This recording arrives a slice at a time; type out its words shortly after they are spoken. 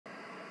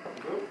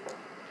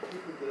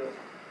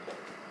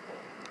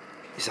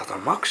Is dat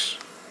dan Max?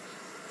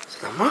 Is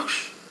dat dan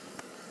Max?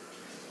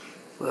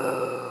 Wow.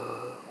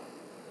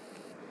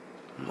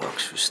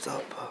 Max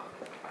Verstappen.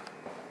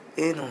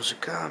 In onze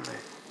kamer.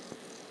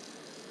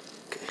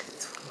 Ik krijg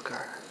het voor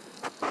elkaar.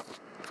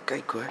 Even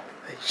kijken hoor.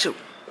 Hey, zo.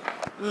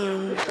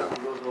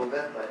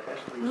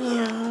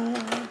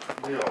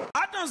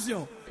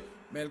 Attention!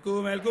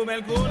 Melko, melko,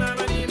 melko, na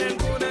manina,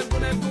 kuna,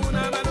 kuna,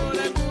 kuna,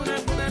 malona, kuna,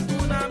 kuna,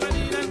 kuna,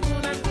 manina,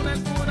 kuna, kuna,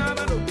 kuna,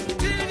 malona.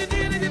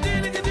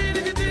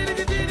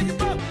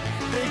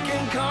 They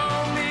can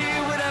call me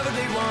whatever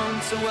they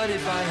want, so what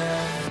if I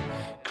am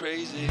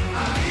crazy?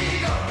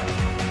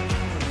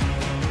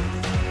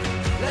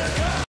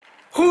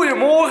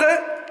 Goedemorgen!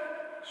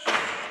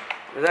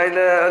 We zijn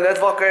net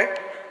wakker.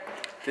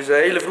 Het is een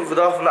hele vroege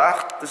dag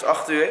vandaag, het is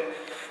 8 uur.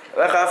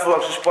 Wij gaan even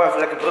langs de Spar even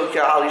lekker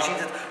broodje halen. Je ziet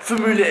het,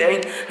 Formule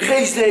 1,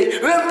 race day.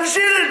 We hebben er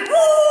zin in! Woe!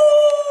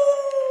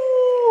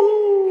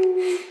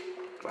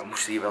 Maar we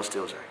moesten hier wel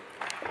stil zijn.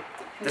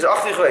 Het is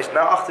 8 uur geweest, na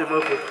 8 uur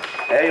mogen we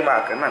herrie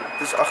maken. Nou,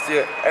 het is 8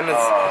 uur en het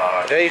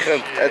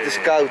regent, het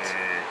is koud.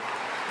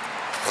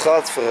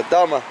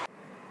 Gadverdamme.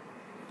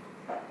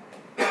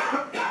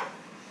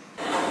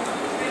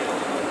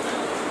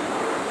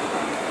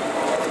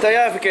 Vertel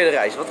jij even een keer de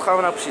reis, wat gaan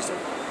we nou precies doen?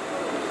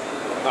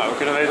 Nou, we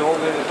kunnen wederom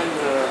weer een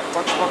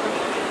taxi pakken.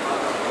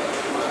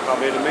 We gaan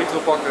weer de metro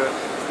pakken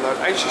naar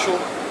het eindstation.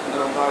 En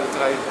dan naar de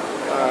trein,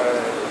 naar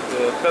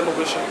de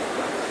pendelbussen.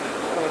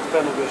 En met de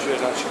pendelbus weer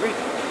naar het circuit.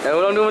 En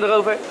hoe lang doen we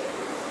erover?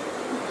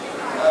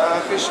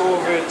 Gisteren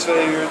ongeveer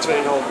 2 uur, 2,5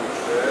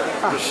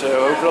 uur. Dus we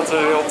hopen dat we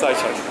weer op tijd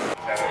zijn.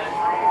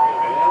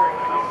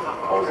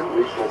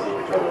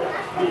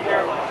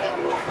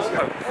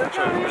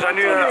 We zijn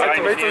nu uit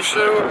het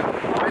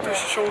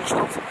metrostation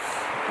gestapt.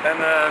 En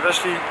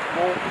Wesley,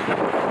 Mol,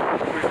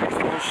 goede vriend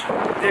van ons,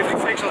 die heeft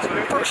gefixed dat we nu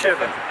een taxi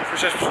hebben voor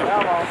 6 personen.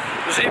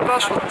 Dus in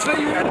plaats van 2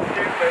 uur,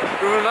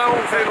 doen we nou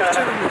ongeveer nog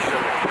 20 minuutjes.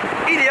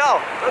 Ideaal,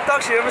 een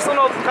taxi. We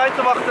stonden op de trein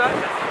te wachten.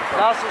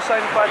 Naast ons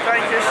zijn een paar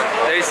treintjes.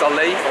 Deze is al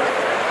leeg.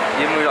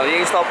 Hier moet je dan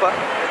niet instappen.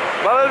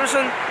 Maar we hebben dus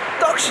een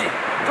taxi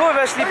door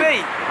Wesley B.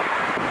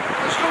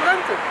 Dat is gewoon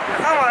ruimte.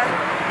 Ga maar.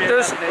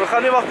 Dus we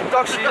gaan nu wachten op de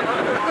taxi.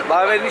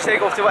 Maar we weten niet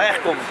zeker of hij wel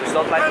echt komt. Dus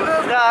dat lijkt me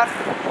de vraag.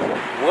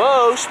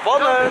 Wow,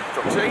 spannend.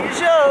 Tot zie je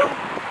zo.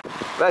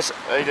 Wes,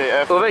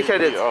 hoe weet jij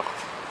dit?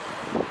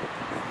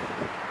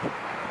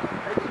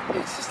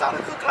 Ze staan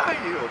ook wel klaar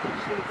hier, joh. Ze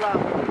zijn klaar.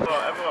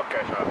 Even wel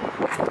cash aan.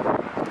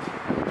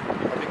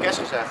 Heb je cash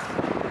gezegd?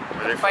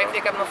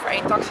 Ik heb nog voor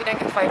 1 taxi denk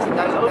ik 15.000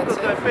 mensen. Ook dat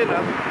we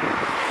pinnen.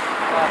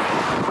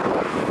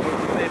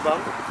 Nee, bang.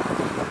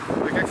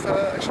 Wil ik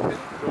even extra pinnen?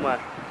 Doe maar.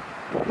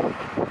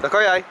 Dat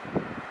kan jij. Ja,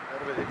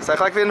 dat weet ik. Sta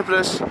gelijk weer in de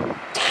plus.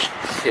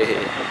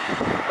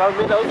 Gaan we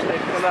midden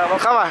oversteken?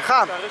 Ga maar,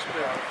 ga.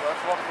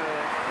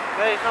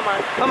 Nee, ga maar.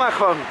 Ga maar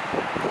gewoon.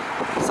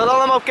 Het staat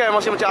allemaal op kerm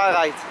als iemand je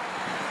aanrijdt.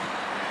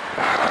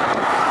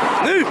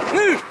 Nu,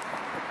 nu!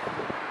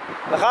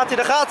 Daar gaat hij,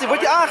 daar gaat hij.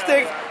 Wordt hij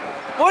aangetikt?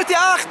 Wordt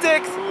hij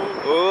aangetikt?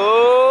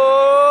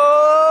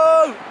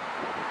 Oh!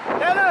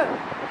 Rennen!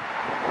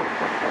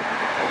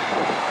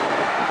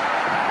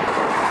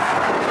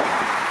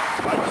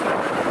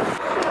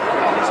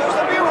 Zo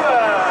stabiel!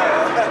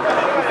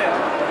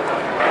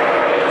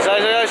 We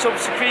zijn zojuist op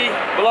het circuit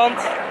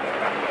beland.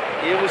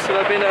 Hier moesten we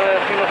naar binnen,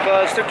 gingen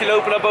nog een stukje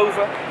lopen naar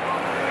boven.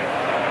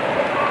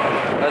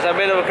 We zijn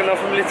binnen, we kunnen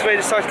Formule 2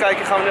 de start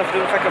kijken, gaan we nu even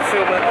doen. Dan ga ik even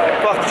filmen,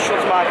 prachtige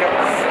shots maken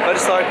bij de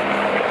start.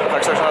 Dan ga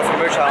ik straks nog even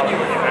merch halen,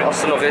 als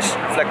het er nog is.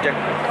 Flekjack,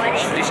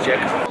 verliesjack.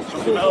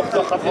 Elke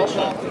dag gaat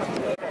wassen.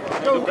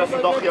 Ik doe ook even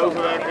een dagje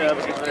overwerken.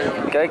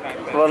 Kijk,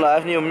 we hadden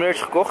eigenlijk nieuwe merch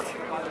gekocht.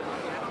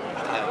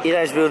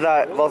 Iedereen is benieuwd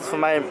naar wat voor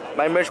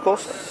mijn merch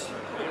kost.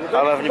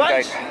 Gaan we even nu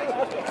bekijken.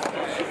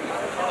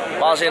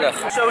 Waanzinnig.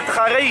 Zo te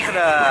gaan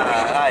regenen.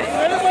 Hey.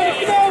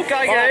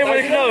 Kijk, helemaal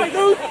in de knoop.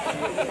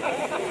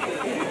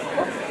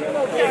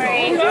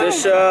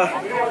 Dus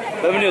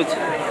ben benieuwd.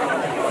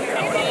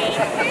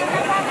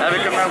 Heb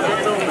ik hem nou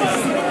goed doen?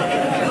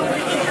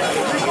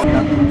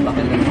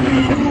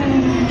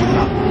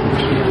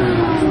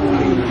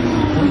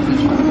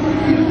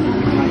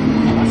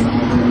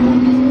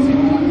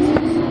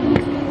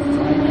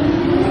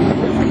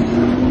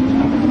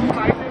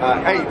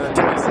 Hey,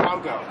 Dennis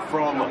Hauger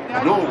from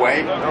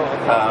Norway,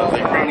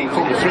 the reigning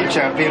Formula 3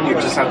 champion.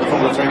 We've just had the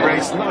Formula 3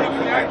 race tonight.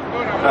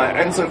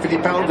 Enzo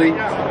Fittipaldi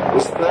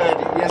was third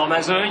yesterday. A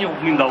mezőny,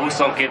 mind a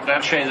 22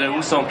 versenyző,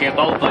 22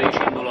 autó is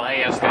indul a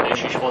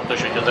helyezkedés is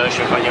fontos, hogy az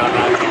első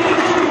kanyarnál.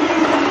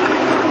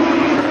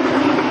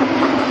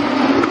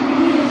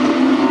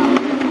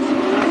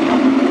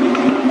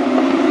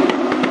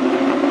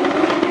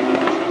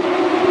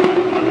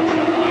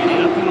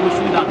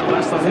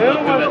 Ezt az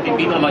utat követi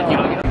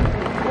pillanatnyilag.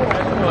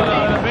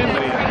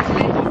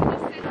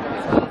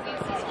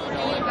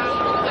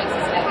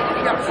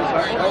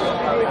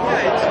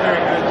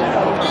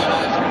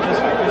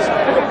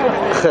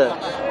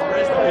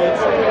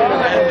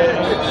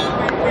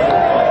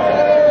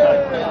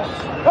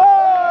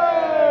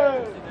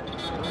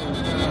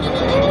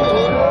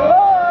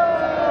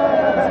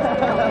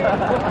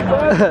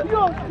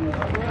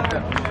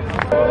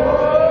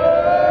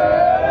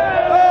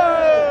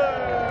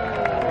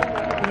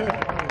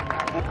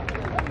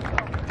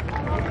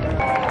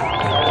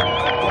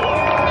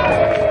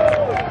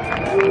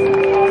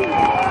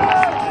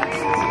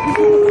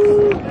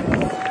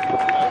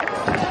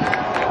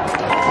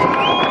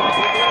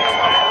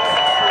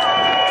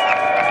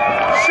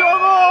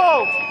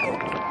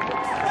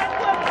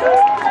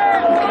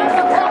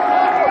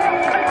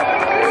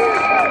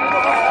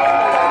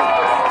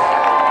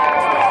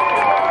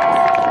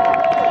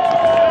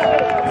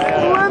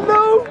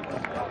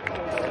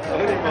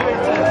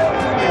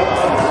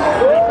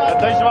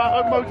 Deze waren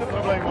ook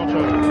motorproblemen of zo.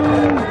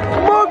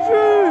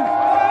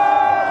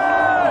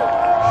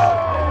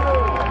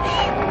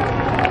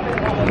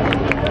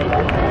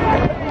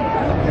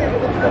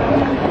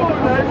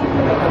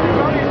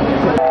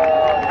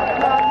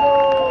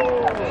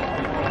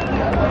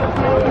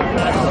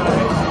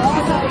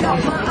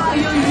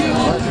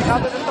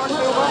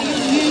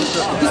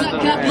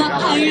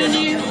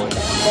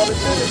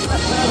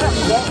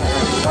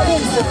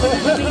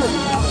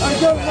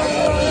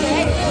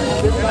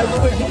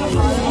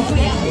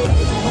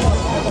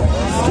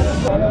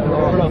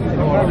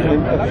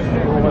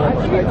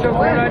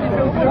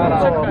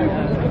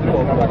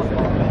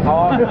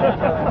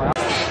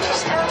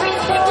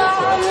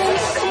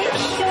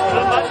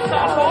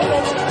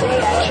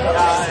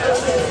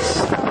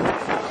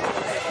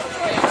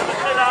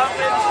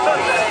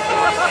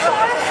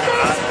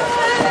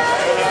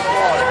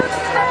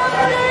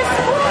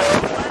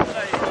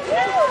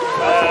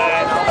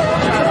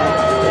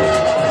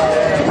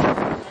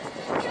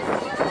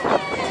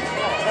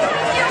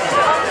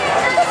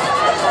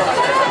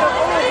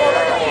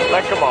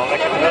 Lekker man,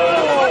 lekker.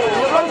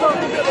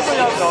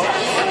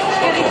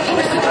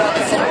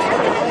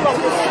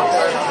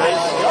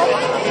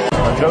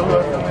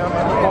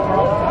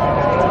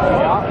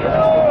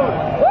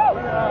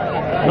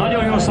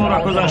 Nagyon jó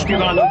szórakozást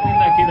kívánunk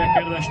mindenkinek,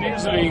 kedves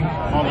nézőink!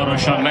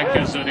 Hamarosan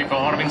megkezdődik a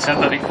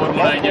 37.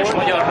 Formula 1-es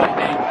magyar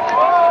nagydíj.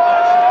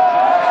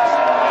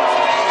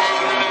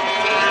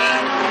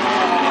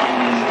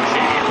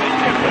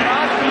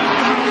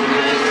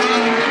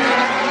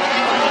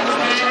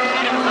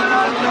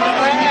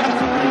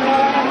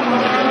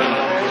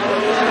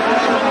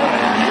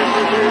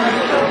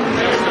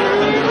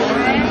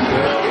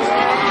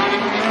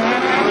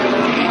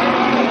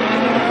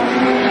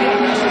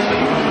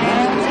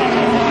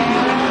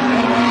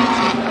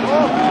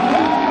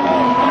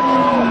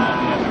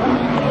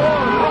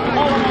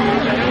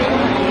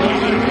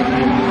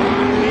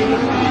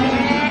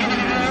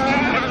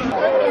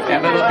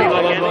 Ebben a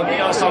pillanatban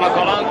kiasszanak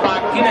a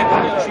lámpák, kinek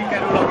hogyan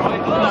sikerül a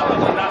rajt,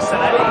 látod, hogy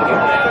Russell eléggé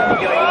le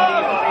tudja indítani.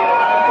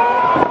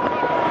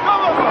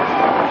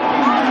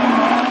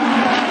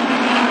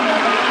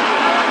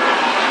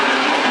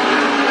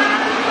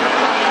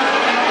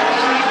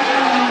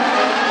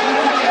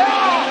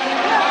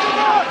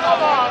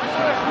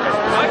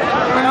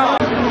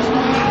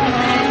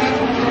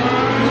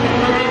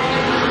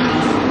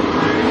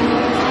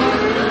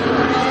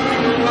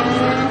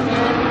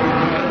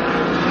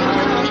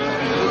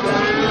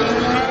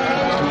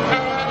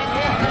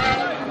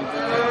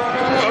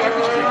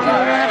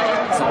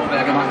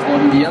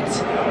 Wird.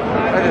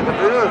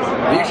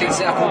 Wirklich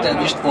sehr gut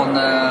erwischt von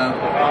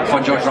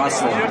George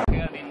Russell.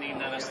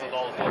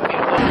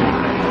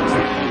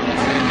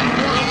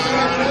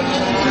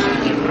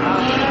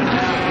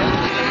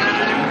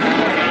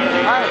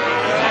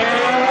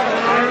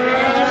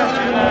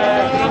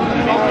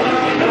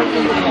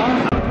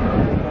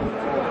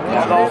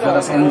 Ja, für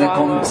das Ende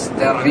kommt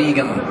der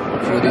Regen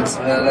für die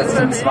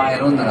letzten 2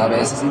 Runden, aber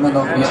es ist immer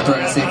noch nicht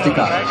Safety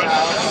Car.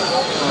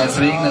 Es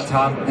regnet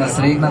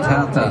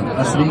härter,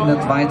 es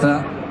regnet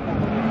weiter.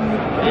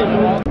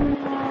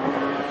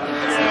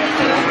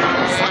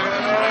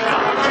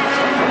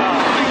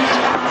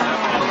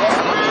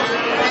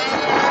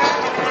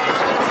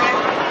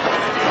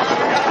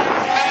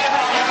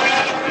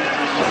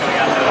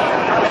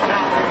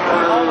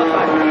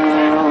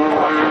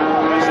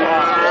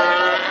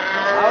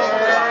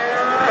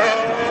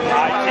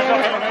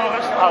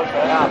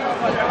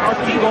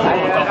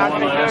 Gondoltam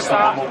volna ezt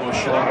a magos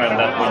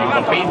sorrendet mondjuk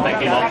a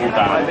pénteki nap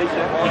után,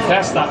 hogy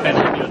Verstappen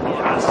nem jött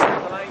volna ezt.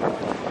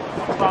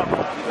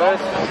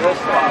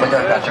 Vagy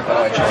akár csak a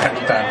rajtsorrend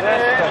után.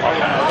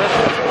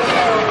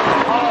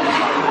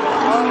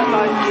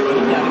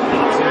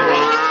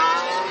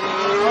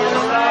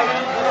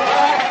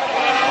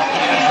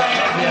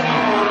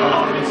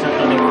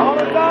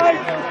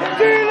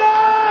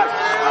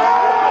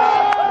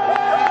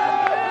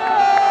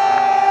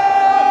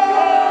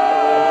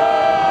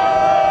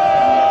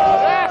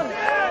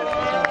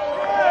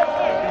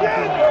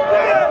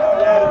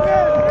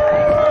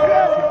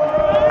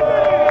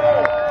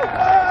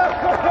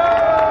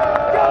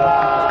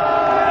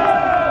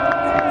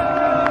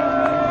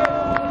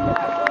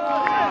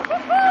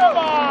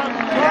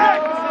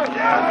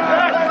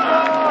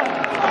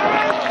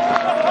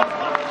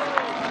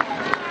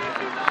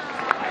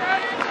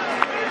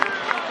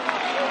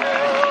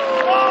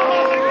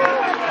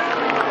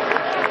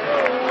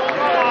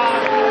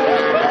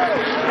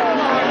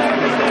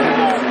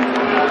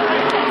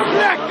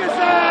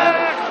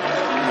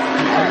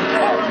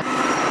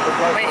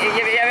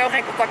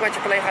 contact met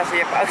je collega's in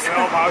je pauze.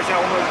 Ja, maar als jij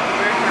onder het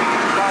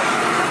werk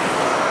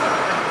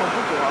van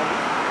boeken houden.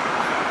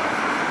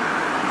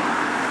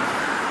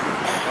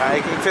 Ja,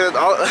 ik vind het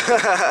al...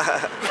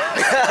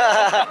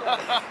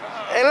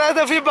 En laat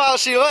even je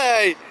baas zien hoor,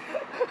 hey.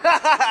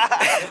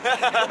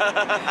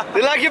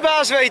 Dit laat je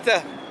baas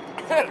weten.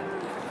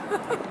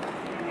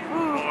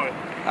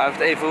 Hij heeft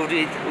even hoe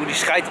die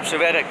scheidt op zijn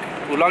werk.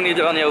 Hoe lang hij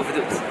er al niet over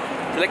doet.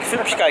 Lekker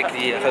filmpjes kijken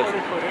die gozer.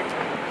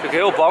 Ik ben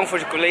heel bang voor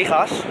zijn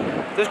collega's.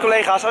 Dus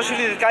collega's, als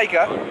jullie dit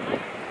kijken,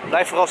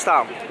 blijf vooral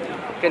staan.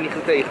 Ik ken niet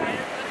goed tegen.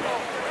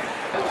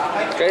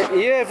 Kijk,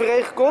 hier heeft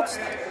regen gekotst.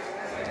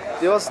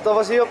 Dat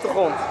was hier op de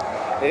grond.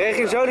 De regen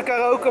ging zo de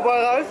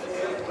karaokebar uit.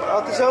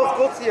 Had hij zo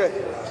gekotst hier.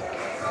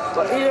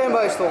 Waar iedereen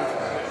bij stond.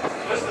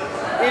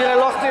 Iedereen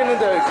lachte in de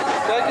deuk.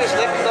 Kijk eens,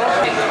 lekker dan.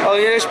 Oh,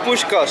 hier is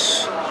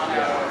Poeskas.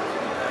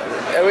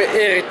 En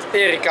weer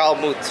Erika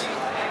ontmoet.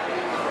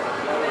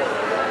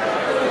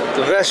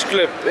 De West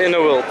Club in the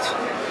World.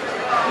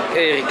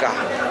 Erika.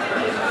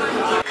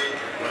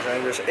 We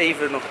zijn dus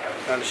even nog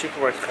naar de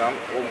supermarkt gegaan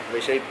om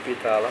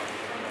wc-papier te halen.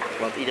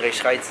 Want iedereen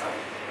scheidt.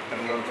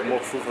 En we moeten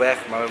morgen vroeg weg,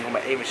 maar we hebben nog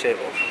maar 1 wc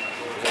op.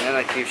 We zijn net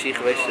naar de KFC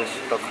geweest, dus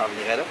dat gaan we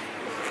niet redden.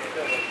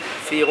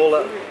 4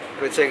 rollen. Ik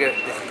weet zeker,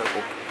 dit gaat ook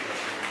op.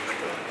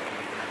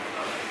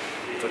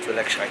 Het wordt weer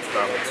lekker schijt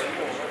vanavond.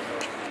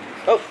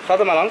 Oh, gaat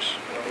er maar langs.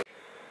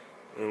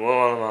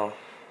 Goedemorgen allemaal.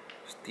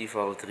 Het is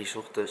 3:45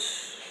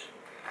 ochtends.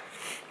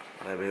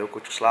 We hebben heel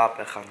kort geslapen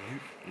en gaan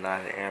nu naar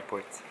de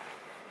airport.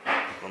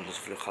 Want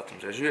onze vlucht gaat om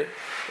 6 uur.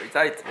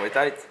 Mooie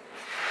tijd.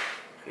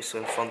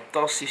 Gisteren een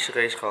fantastische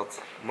race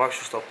gehad. Max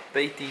Verstappen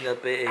P10 naar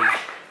P1.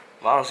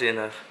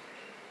 Waanzinnig.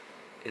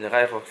 In de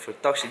rij voor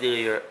taxi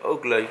 3 uur.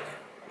 Ook leuk.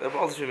 We hebben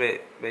alles weer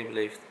mee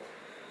beleefd.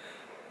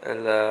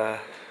 En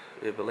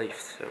weer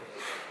beleefd. Zo.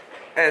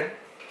 En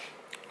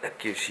heb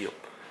KFC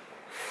op.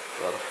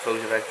 We hadden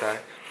gefrozen werk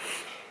daar.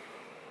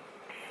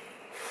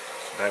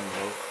 Duim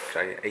omhoog. Ik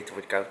zei eten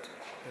wordt koud.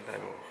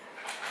 Duim omhoog.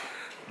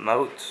 Maar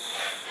goed.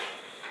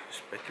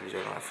 Spek jullie zo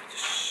nog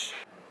eventjes.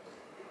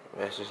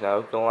 West is nou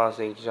ook nog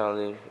laatste dingetjes aan het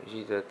doen. Je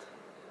ziet het.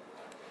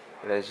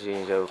 Mensen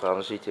zien zo gaan,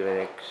 dan ziet hij weer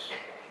niks.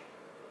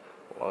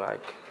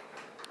 Belangrijk.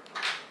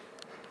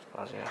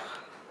 Waanzinnig.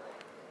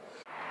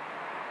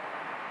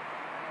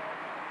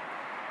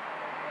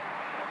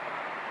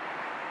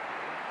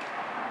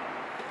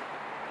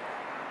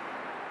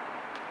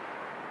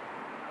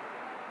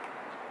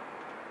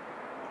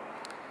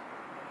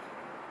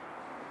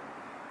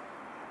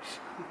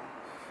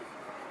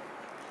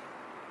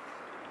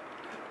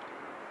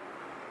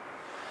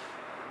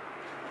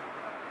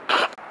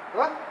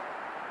 Wat?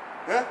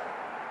 Hè?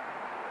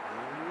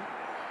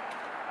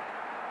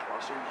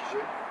 Wat zie je zo?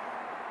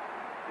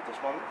 Dit is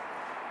spannend.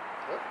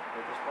 Wat?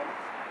 Dit is spannend.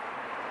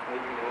 Nee,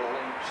 je wil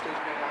alleen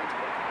steeds meer ruimte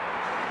hebben.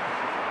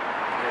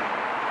 Nee.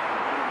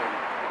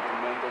 Op het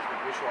moment dat ik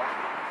het wissel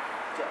achter.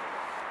 Ja.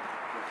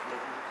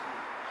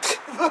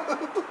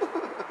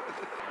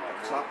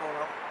 Ik slaap al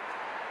wel.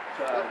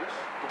 Ja, dus.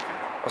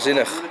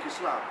 Waanzinnig. Moeilijk in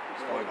slaap. Dat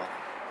is mooi man.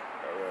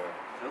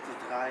 Veel te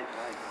draaien.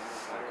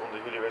 Omdat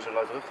jullie weer zo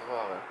luidruchtig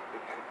waren.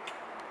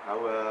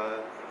 Nou,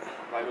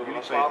 wij willen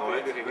wel slapen,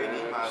 ik weet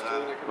niet, maar...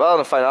 We hadden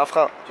een fijne nacht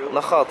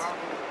gehad.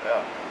 Ja,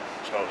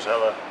 het is gewoon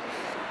gezellig.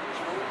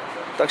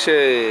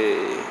 Taxi.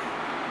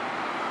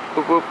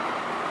 Poep poep.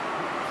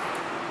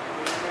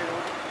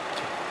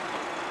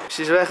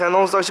 Taxi is weg en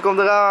onze taxi komt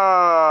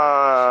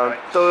eraan.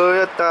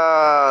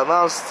 Toyota,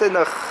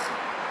 waanzinnig.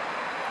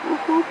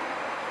 Woep woep.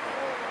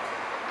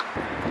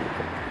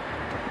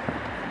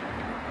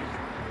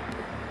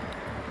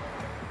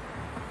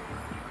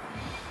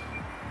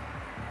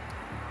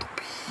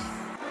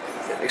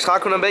 Ik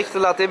schakel hem een beetje te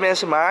laat in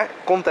mensen, maar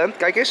content,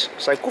 kijk eens,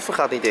 zijn koffer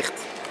gaat niet dicht.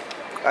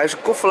 Hij heeft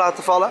zijn koffer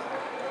laten vallen.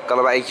 Kan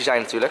er maar eentje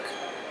zijn natuurlijk,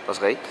 dat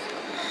is reet.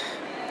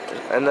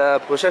 En de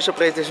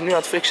processoroperator is nu aan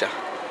het fixen.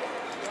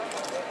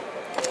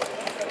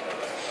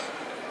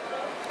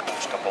 Het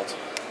is kapot.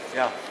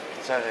 Ja,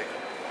 dat zeg ik.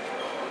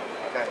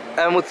 Kijk.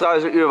 En we moeten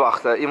trouwens 1 uur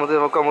wachten.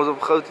 Iemand kwam op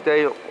een groot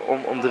idee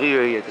om 3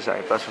 uur hier te zijn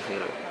in plaats van 4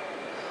 uur.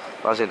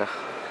 Waanzinnig.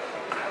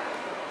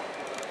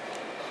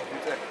 Het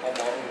moet echt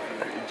allemaal over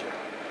een uurtje.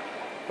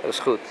 Dat is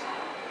goed.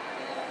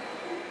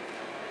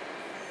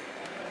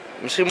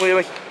 Misschien moet je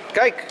met...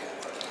 Kijk!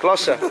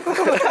 Klasse!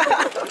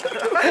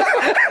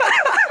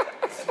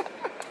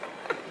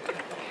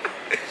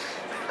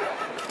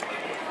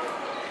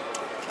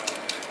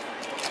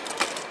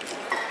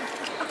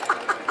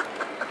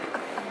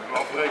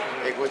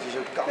 Ik word hier zo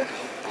koud.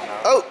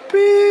 Oh,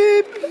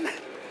 piep!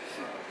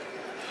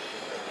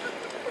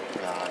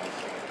 Ja,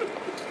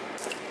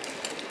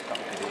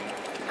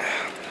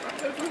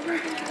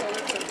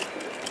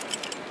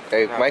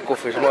 Kijk, mijn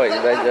koffer is mooi,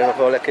 die bent nog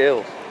wel lekker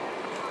heel.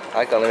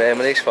 Hij kan er weer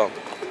helemaal niks van.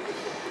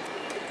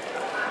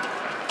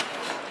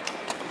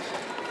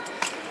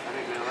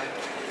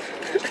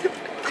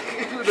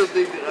 hoe dat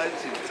ding eruit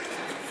ziet.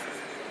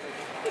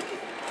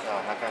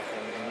 Ja, hij krijgt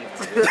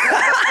niet.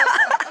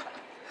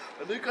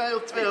 En nu kan je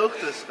op 2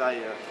 hoogtes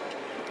rijden.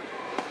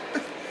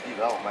 Die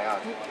wel, maar ja.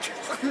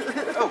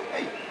 Oh,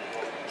 hey.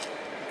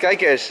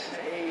 Kijk eens!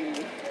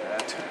 Ja,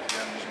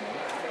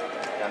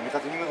 Ja, nu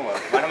gaat hij niet meer omhoog.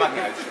 Maar dat maakt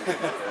niet uit.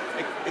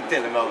 ik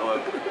til hem wel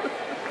gewoon.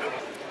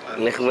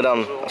 Liggen we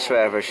dan als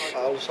zwervers?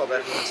 Alles staat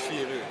echt met 4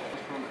 uur.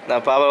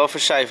 Nou, Pablo, wat voor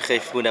cijfer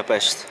geef je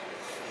Budapest?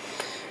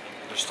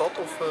 De stad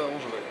of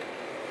onze Leuk?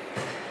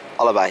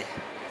 Allebei.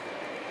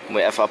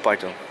 Moet je even apart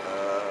doen.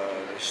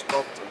 De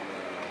stad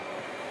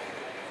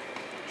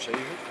 7.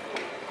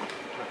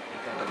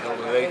 En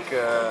heel de week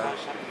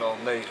wel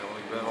 9, want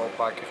ik ben wel een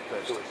paar keer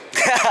gepest.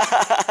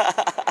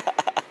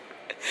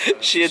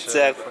 Shit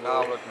zeg.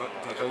 Voornamelijk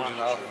die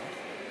reuzenavond.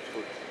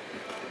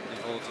 Die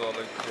vond het wel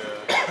leuk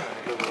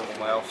om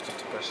mij af en toe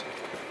te pesten.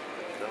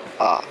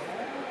 Ah.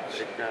 Dus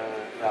ik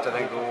moet daar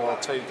denk ik wel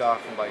 2 dagen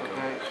van bij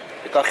komen.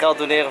 Je kan geld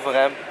doneren voor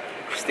hem.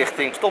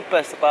 Stichting Stop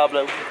Pesten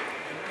Pablo.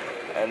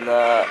 En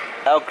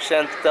elke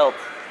cent telt.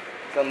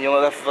 Kan de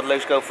jongen even wat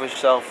leuks kopen voor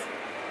zichzelf.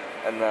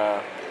 En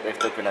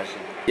heeft het ook weer naar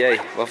zin. Jee,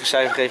 wat voor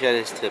cijfer geef jij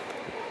deze trip?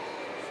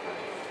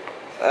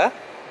 Hè?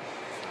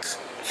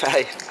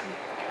 5.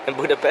 En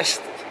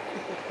Budapest?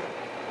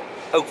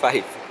 Ook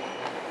 5.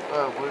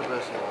 Ja,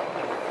 Budapest.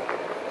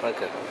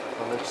 Oké.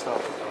 Van leuke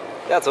stad.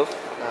 Ja toch?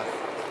 Ja.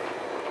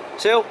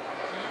 Sil,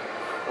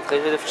 wat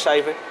geef je dit voor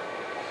cijfer?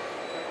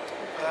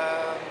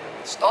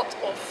 Stad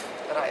of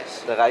reis?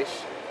 De reis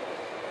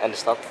en de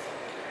stad.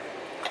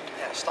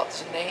 Ja, stad is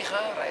een 9,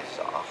 reis is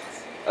een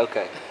 8.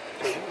 Oké.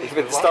 Ik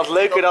vind de stad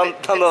leuker dan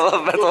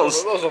met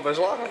ons. Dat was al best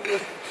laag.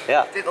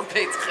 Ja. Dit had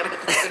beter geregeld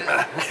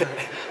kunnen zijn.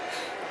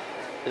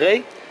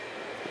 Ray?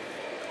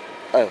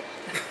 Oh.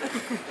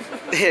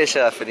 Die is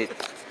er even niet.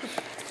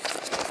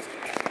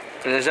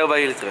 We zijn zo bij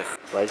jullie terug.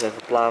 Wij zijn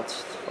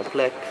verplaatst op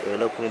plek. We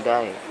lopen nu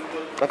daarheen.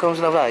 Waar komen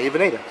ze nou vandaan? Hier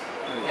beneden?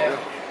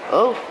 Ja.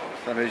 Oh.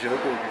 Dan weet je ook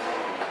ook.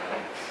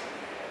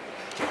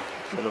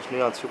 Ik ben ons nu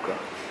aan het zoeken.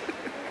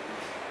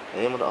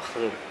 Helemaal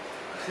erachterin.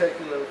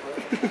 Gekke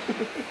lopen.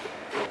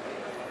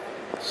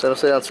 Ze zijn nog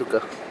steeds aan het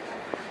zoeken.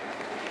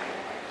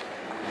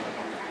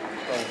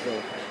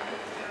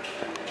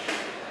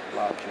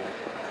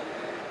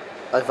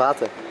 Hij heeft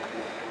water.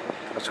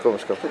 Als ze komen,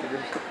 ze komen.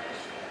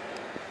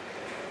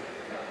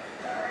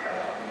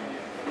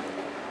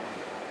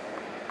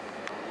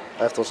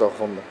 Hij heeft ons al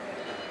gevonden.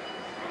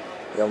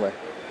 Jammer.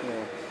 Ja.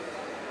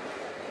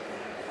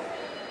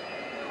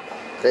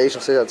 Ray is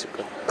nog steeds aan het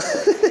zoeken.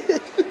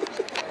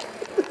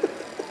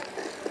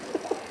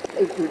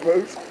 Hij is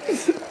boos.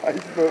 Hij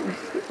is boos.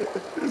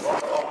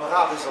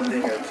 Apparaat is dat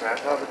ding ook, hè?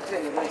 We hebben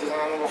 20 minuten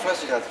gaan om een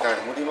flesje uit te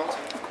krijgen. Moet iemand?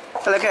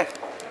 Lekker.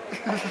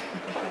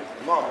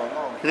 Man.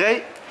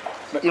 Ray,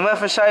 je moet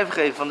even een cijfer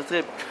geven van de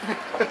trip.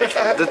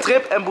 De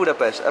trip en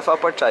Budapest. Even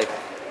apart cijfer.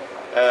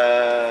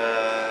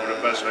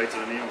 Budapest weten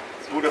we niet.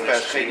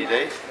 Budapest, geen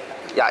idee.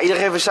 Ja,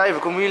 iedereen geeft een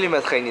cijfer. Komen jullie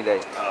met geen idee?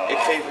 Ik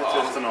geef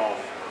het een 8,5.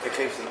 Ik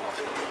geef het een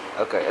 8.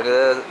 Oké, en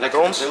met Lekker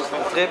ons, gedeeld de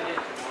nog. trip.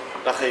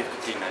 Dan geef ik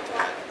het 10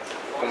 uit.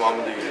 Kom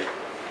allemaal door jullie.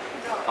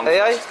 En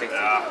jij?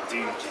 Ja,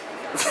 10.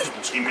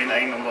 Misschien min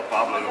 1 omdat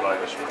Pablo erbij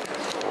was.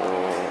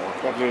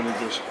 Dat wil niet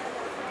dus.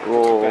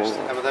 Wow.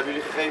 En wat hebben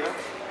jullie gegeven?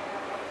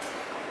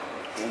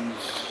 Een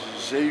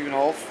 7,5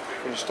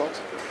 voor de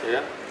stad.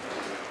 Ja?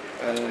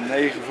 En een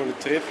 9 voor de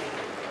trip.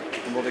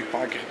 Omdat ik een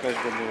paar keer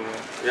gepest ben door...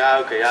 Ja,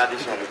 oké, ja, die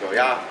snap ik wel.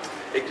 Ja,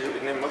 ik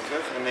neem hem ook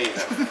terug, een 9.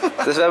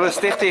 Dus we hebben een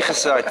stichting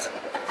gestart.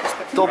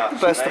 Stop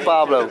Pesten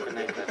Pablo.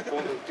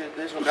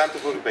 Er is nog ruimte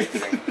voor een beter,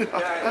 denk ik.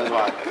 Dat is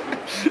waar.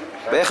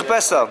 Ben je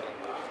gepest dan?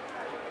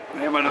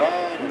 Nee, maar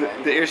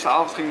de eerste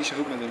avond ging niet zo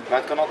goed met hem. Maar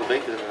het kan altijd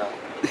beter inderdaad.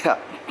 Ja,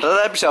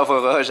 dat heb je zelf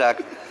voor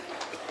veroorzaakt.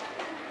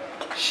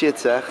 Shit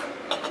zeg.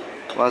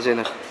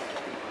 Waanzinnig.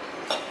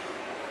 Wat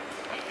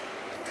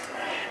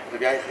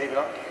heb jij gegeven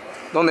dan?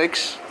 Nog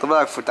niks. Dat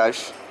ben ik voor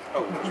thuis.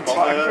 Oh,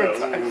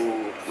 spannend.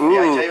 Oeh.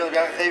 Jij, Jay, wat heb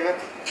jij gegeven?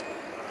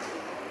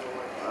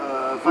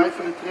 5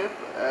 voor de trip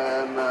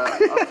en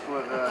 8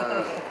 voor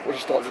Voor de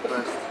stad. de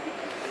pest.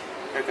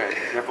 Oké,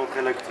 jij vond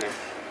geen leuke trip.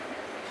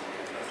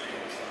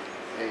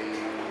 1,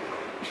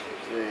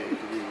 2,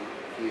 3,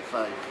 4,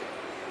 5.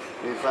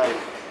 Weer 5.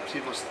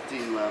 Misschien was het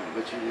 10, maar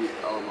met jullie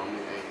allemaal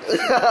meer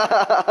 1.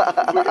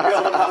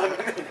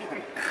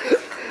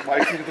 Maar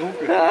ik ging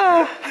gedronken.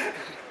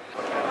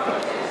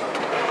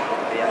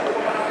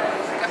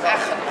 Ik heb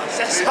echt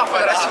 6 stappen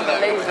de rest van mijn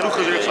leven. Genoeg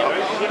gezegd zo.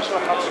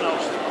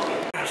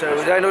 Zo,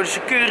 we zijn door de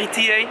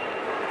security heen.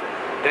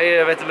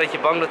 Ray werd een beetje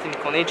bang dat hij niet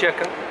kon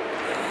inchecken.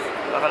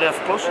 We gaan nu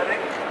even los.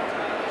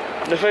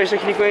 Nerveus dat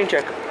je niet kon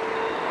inchecken.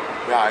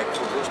 Ja, ik vond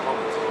het heel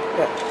spannend.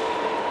 Ja.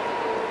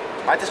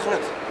 Maar het is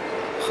gelukt.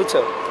 Goed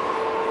zo.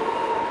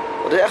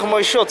 Wat is echt een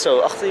mooie shot zo.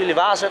 Achter jullie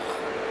wazig.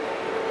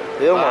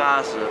 Heel mooi.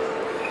 Wazig.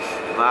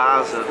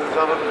 Wazig. Ik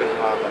zou ook een beetje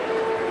water.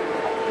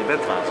 Je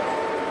bent wazig.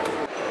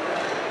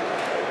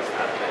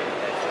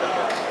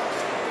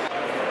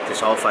 Het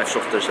is 4:30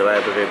 ochtends en wij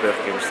hebben weer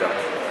Burger King besteld.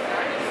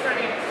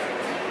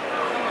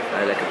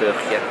 Een lekker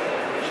burgertje.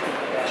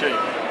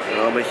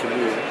 Wel een beetje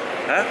moe.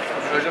 Hè?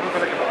 Dat is ook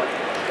wel lekker water.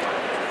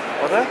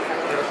 Wat hè? Ja,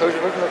 dat is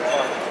ook lekker water.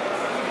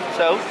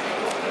 Zo.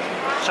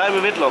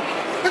 Simon Whitlock.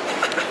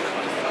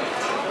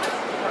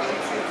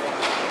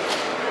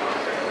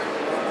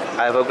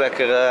 Hij heeft ook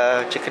lekker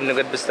chicken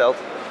nugget besteld.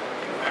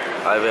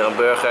 Hij heeft weer een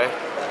burger.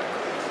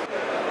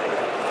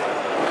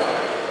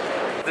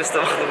 ondertussen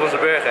te wachten op onze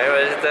burger.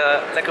 We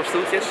zitten lekker op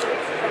stoeltjes,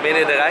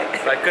 midden in de rij.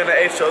 Wij kunnen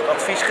eventueel ook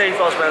advies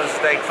geven als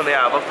mensen denken van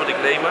ja, wat moet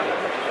ik nemen?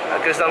 Dan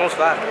kunnen ze aan ons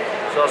vragen.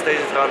 Zoals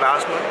deze vrouw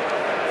naast me.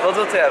 Wat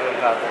wilt u hebben,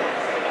 mevrouw?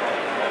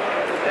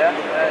 Ja?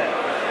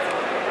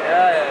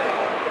 Ja, ja.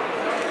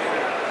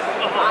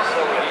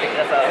 Ik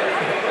red aan.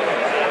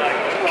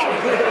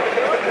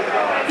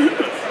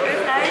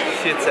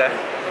 Shit zeg.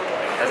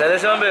 Dat zijn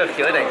dus wel een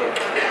burgertje hoor, denk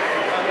ik.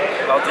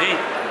 Wel 3.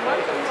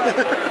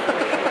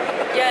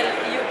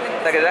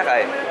 Lekker zeg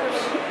hij.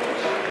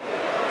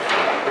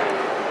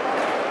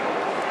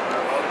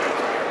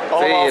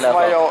 Allemaal voor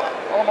mij al.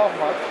 Allemaal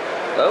voor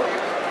mij. Oh?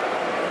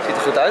 Ziet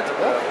er goed uit?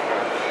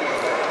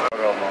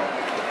 Wel man.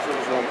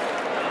 Sowieso.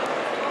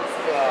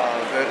 Ja,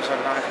 de burgers zijn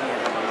er eigenlijk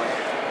niet van mij.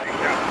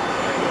 Ja.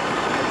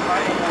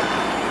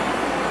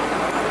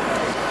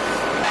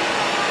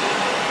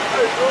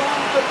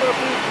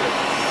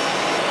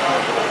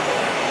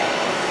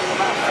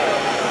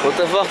 Moet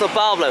even wachten op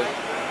Pablo.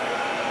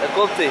 Daar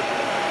komt hij.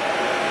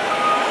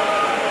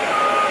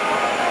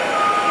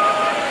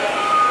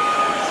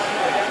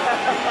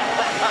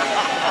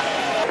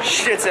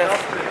 Shit zeg.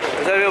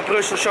 We zijn weer op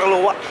Brussel,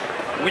 Charleroi.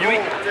 Oui, oui.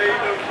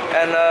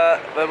 En we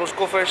hebben onze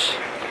koffers.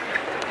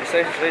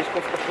 Deze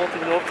koffer kapot, die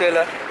moeten we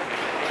optillen.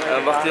 En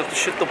we wachten hier op de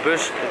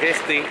shuttlebus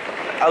richting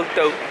de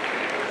auto.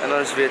 En dan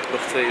is het weer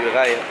nog 2 uur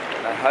rijden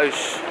naar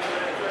huis.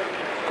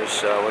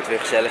 Dus wordt weer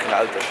gezellig in de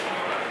auto.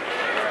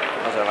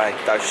 Dan zijn wij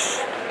thuis.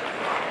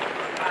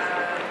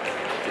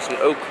 Het is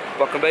nu ook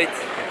pak een beet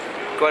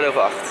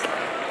 7:15.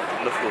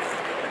 Nog vroeg.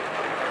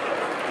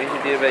 Hier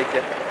zit hij een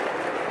beetje.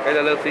 Kijk,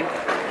 daar loopt hij.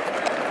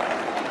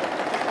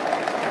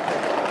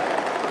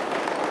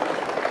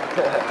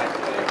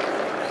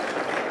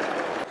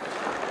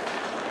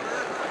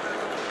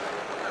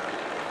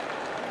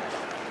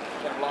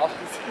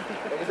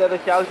 Ik denk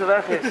dat je auto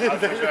weg is. De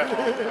auto is weg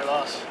man,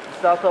 helaas. Je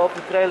staat al op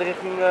de trailer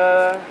richting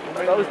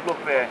het Oostblok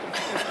weer.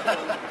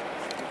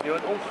 Je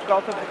wordt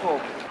omgekant en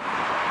verkocht.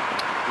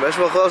 Best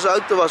wel een grote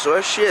auto was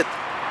hoor, shit.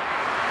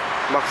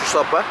 Mag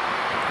Verstappen.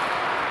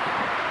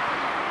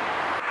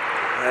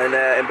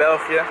 En in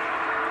België,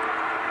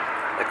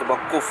 lekker bak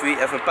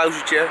koffie, even een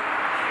pauzetje.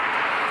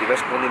 Die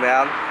West komt niet meer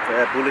aan,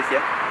 een boeletje.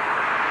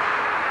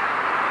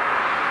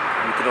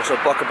 We moeten nog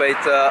zo'n pakken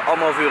beet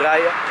 1,5 uur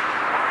rijden.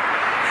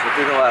 Dus dat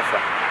doen we nog even.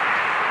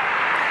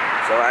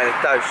 Dan zijn we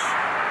eindelijk thuis.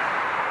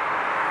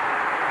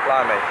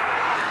 Klaar mee.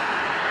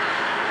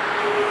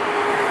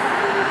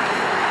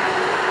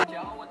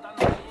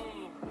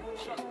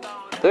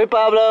 Doei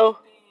Pablo.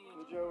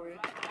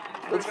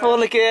 Tot de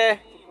volgende keer.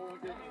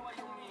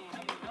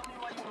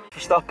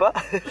 Verstappen.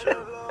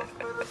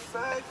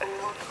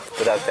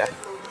 Bedankt hè.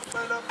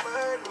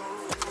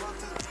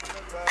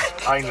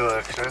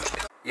 Eindelijk zeg.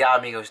 Ja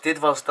amigos, dit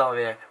was het dan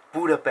weer.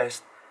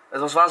 Budapest.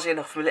 Het was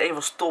waanzinnig, Formule 1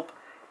 was top.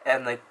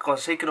 En ik kan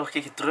zeker nog een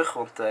keertje terug,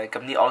 want ik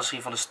heb niet alles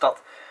gezien van de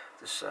stad.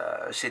 Dus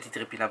een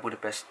citytripje naar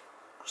Budapest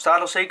staat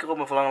nog zeker op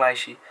mijn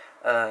verlanglijstje.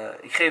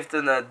 Ik geef het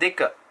een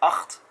dikke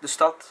 8, de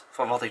stad,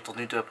 van wat ik tot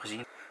nu toe heb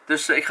gezien.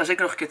 Dus ik ga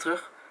zeker nog een keer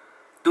terug.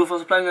 Doe vast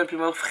een pluimpje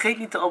omhoog. Vergeet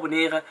niet te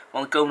abonneren,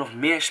 want er komen nog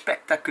meer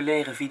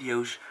spectaculaire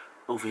video's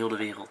over heel de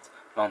wereld.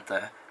 Want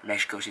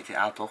Mexico zit in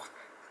aantocht.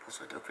 Dat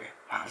wordt ook weer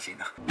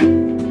waanzinnig.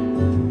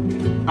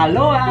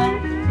 Aloha!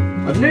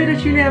 Wat leuk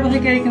dat jullie hebben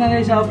gekeken naar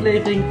deze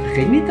aflevering.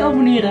 Vergeet niet te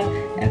abonneren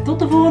en tot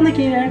de volgende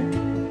keer.